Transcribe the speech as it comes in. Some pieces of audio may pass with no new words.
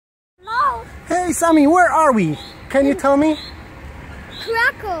Hey Sammy, where are we? Can you tell me?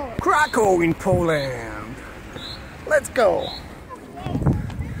 Cracow. Cracow in Poland. Let's go.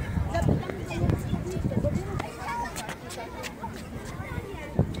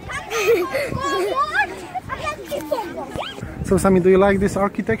 So Sammy, do you like this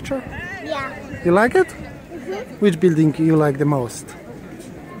architecture? Yeah. You like it? Which building you like the most?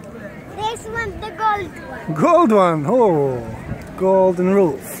 This one, the gold one. Gold one. Oh, golden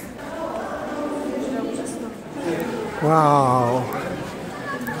roof. Wow,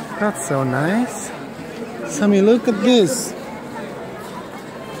 that's so nice. Sammy, look at this.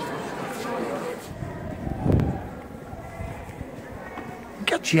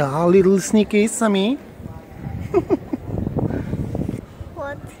 Gotcha, little sneaky Sammy.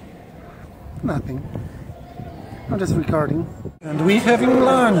 What? Nothing. I'm just recording. And we having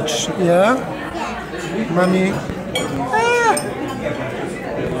lunch, yeah? Mommy. Ah.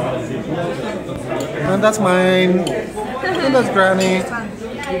 And that's mine. And that's Granny.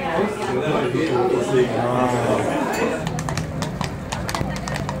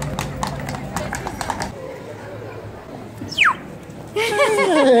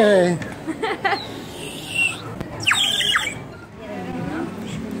 Hey.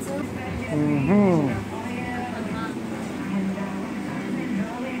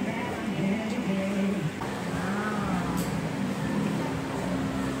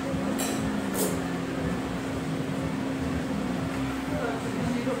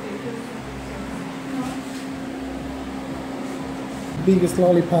 Biggest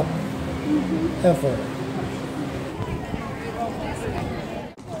lollipop ever.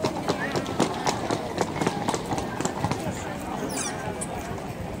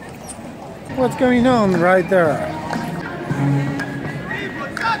 What's going on right there?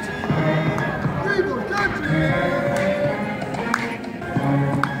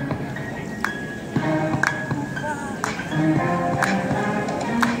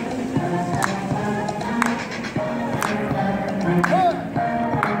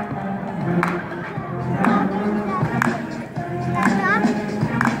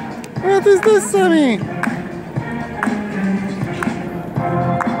 What is this, Sammy?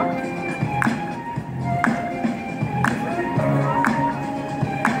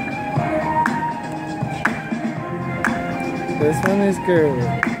 This one is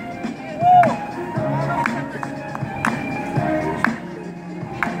good.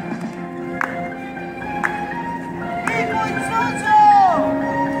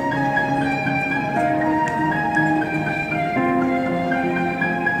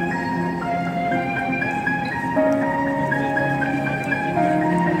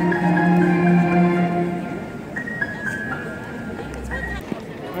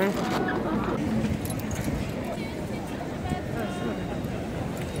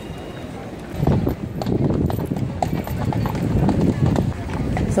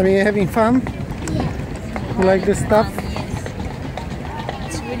 Sammy, you having fun? Yeah. You like this stuff?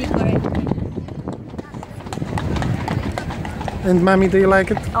 It's really great. And Mommy, do you like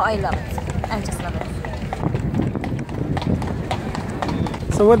it? Oh, I love it. I just love it.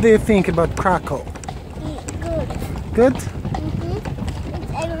 So what do you think about Cracow? Good. Good? It's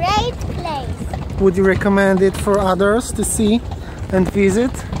a great place. Would you recommend it for others to see and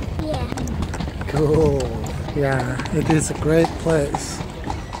visit? Yeah. Cool. Yeah, it is a great place.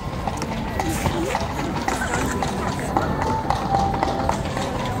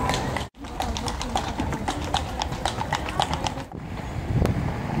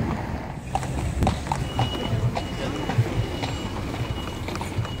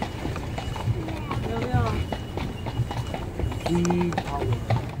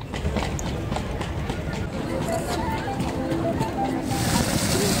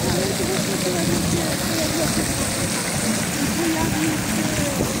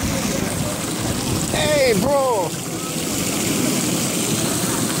 Hey, bro!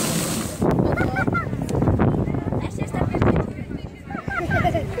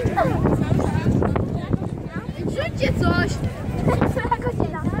 Rzućcie coś!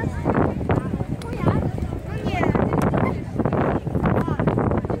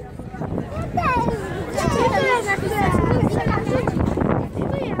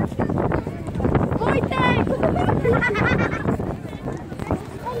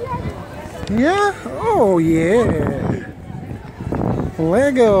 Yeah? Oh yeah!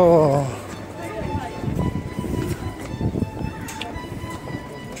 Lego!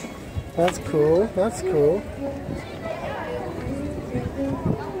 That's cool, that's cool.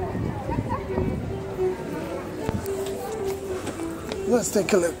 Let's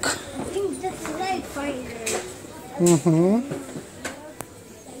take a look. I think that's right, finder.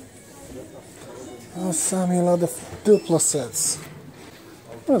 Oh, Sammy, a lot of Duplo sets.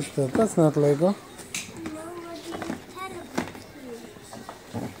 What's that? That's not Lego.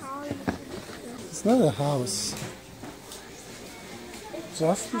 It's not a house.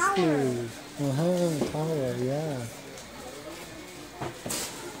 Justice League. Tower, yeah.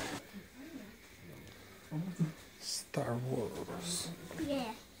 Star Wars.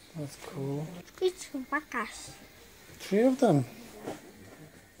 Yeah. That's cool. It's Wakash. 3 of them.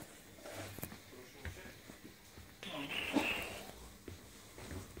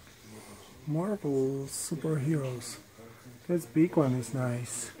 Marvel superheroes. This big one is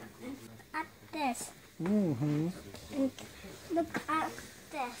nice. At this. Mm-hmm. And look at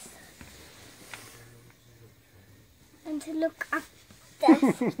this. And look at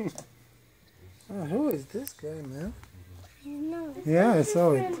this. Oh, who is this guy, man? No. Yeah, I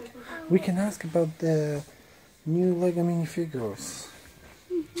saw it. We can ask about the new Lego minifigures.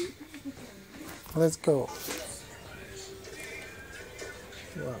 Let's go.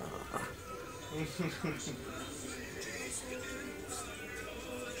 Wow.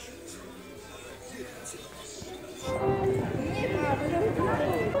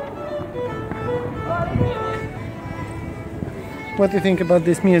 What do you think about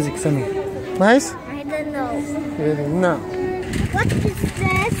this music, Sammy? Nice? I don't know. You don't know. What is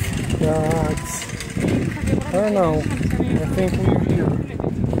this? Yeah, I don't know. I think we're here.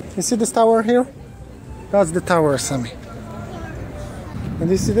 You see this tower here? That's the tower, Sammy. And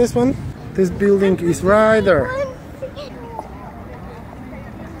you see this one? This building is right there.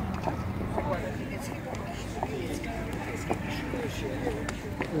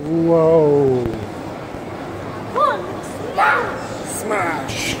 Whoa!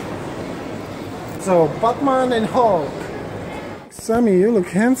 Smash! So, Batman and Hulk. Sammy, you look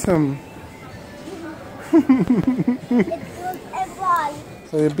handsome.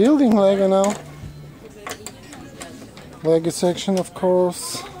 So you're building Lego now? Lego section, of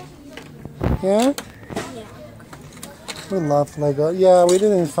course. Yeah? We love Lego. Yeah, we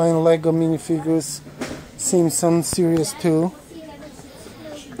didn't find Lego minifigures. Simpsons series 2.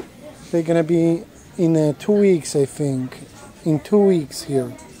 They're gonna be in 2 weeks, I think. In 2 weeks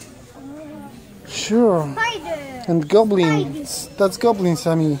here. Sure. Spider. And goblins. That's goblin,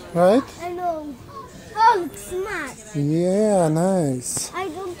 Sammy, right? I know. Oh, it's smart. Yeah, nice. I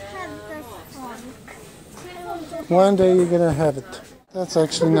don't have this one. One day you're gonna have it. That's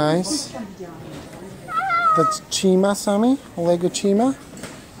actually nice. That's Chima, Sammy? Lego Chima?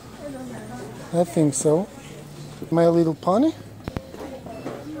 I think so. My Little Pony?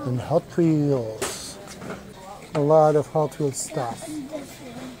 And Hot Wheels. A lot of Hot Wheels stuff.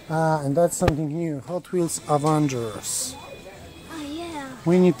 Ah, and that's something new. Hot Wheels Avengers. Oh, yeah.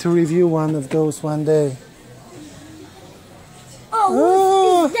 We need to review one of those one day.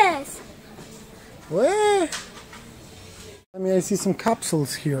 Oh, what is this? Where? I mean, I see some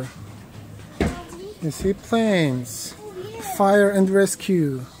capsules here. You see planes. Fire and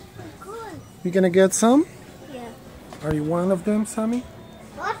rescue. Good. You gonna get some? Yeah. Are you one of them, Sammy?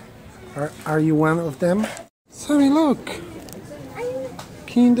 What? Are you one of them? Sammy, look!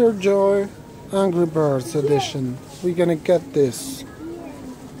 Kinder Joy Angry Birds edition. We're gonna get this.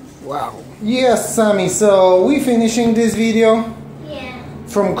 Wow. Yes, Sammy, so we finishing this video Yeah.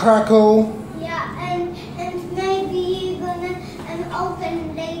 from Cracow. Yeah, and maybe you're gonna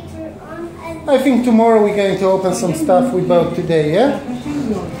open later on. And I think tomorrow we're going to open some stuff we bought today, yeah?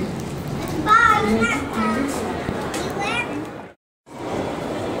 bye.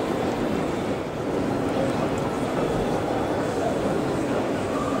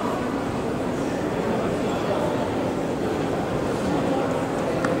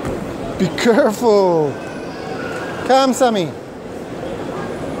 Be careful! Come, Sammy!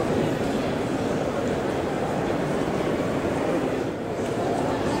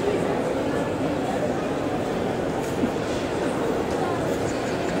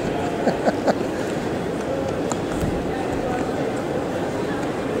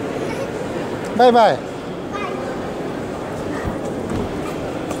 Bye-bye!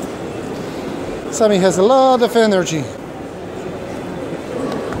 Sammy has a lot of energy.